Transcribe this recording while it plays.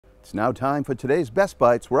It's now time for today's Best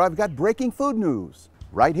Bites, where I've got breaking food news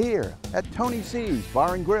right here at Tony C's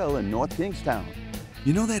Bar and Grill in North Kingstown.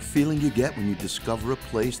 You know that feeling you get when you discover a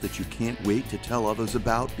place that you can't wait to tell others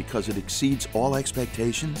about because it exceeds all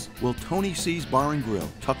expectations? Well, Tony C's Bar and Grill,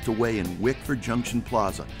 tucked away in Wickford Junction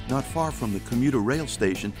Plaza, not far from the commuter rail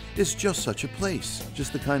station, is just such a place.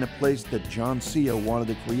 Just the kind of place that John Cio wanted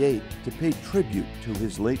to create to pay tribute to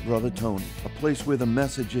his late brother Tony. A place where the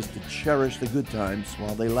message is to cherish the good times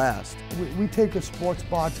while they last. We take a sports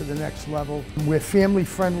bar to the next level. We're family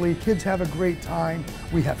friendly, kids have a great time.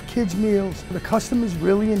 We have kids meals. The customers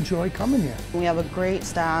really enjoy coming here. We have a great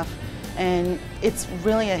staff, and it's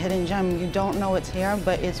really a hidden gem. You don't know it's here,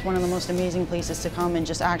 but it's one of the most amazing places to come and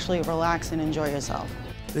just actually relax and enjoy yourself.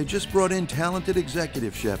 They just brought in talented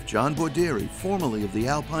executive chef John Bordieri, formerly of the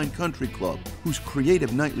Alpine Country Club, whose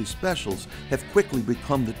creative nightly specials have quickly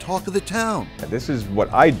become the talk of the town. This is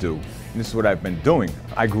what I do, and this is what I've been doing.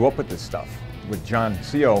 I grew up with this stuff. With John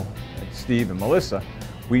Cio and Steve and Melissa,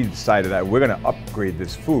 we decided that we're going to upgrade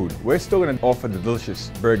this food. We're still going to offer the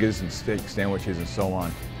delicious burgers and steak sandwiches and so on.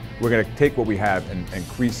 We're going to take what we have and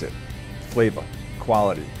increase it. Flavor,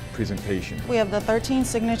 quality, presentation. We have the 13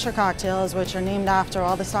 signature cocktails, which are named after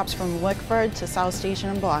all the stops from Wickford to South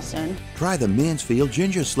Station in Boston. Try the Mansfield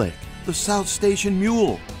Ginger Slick, the South Station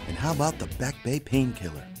Mule, and how about the Back Bay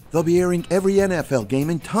Painkiller? They'll be airing every NFL game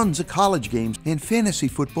and tons of college games and fantasy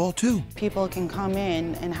football too. People can come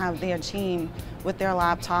in and have their team with their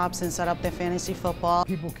laptops and set up their fantasy football.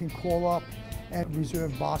 People can call up and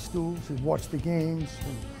reserve bar stools and watch the games.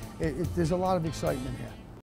 There's a lot of excitement here.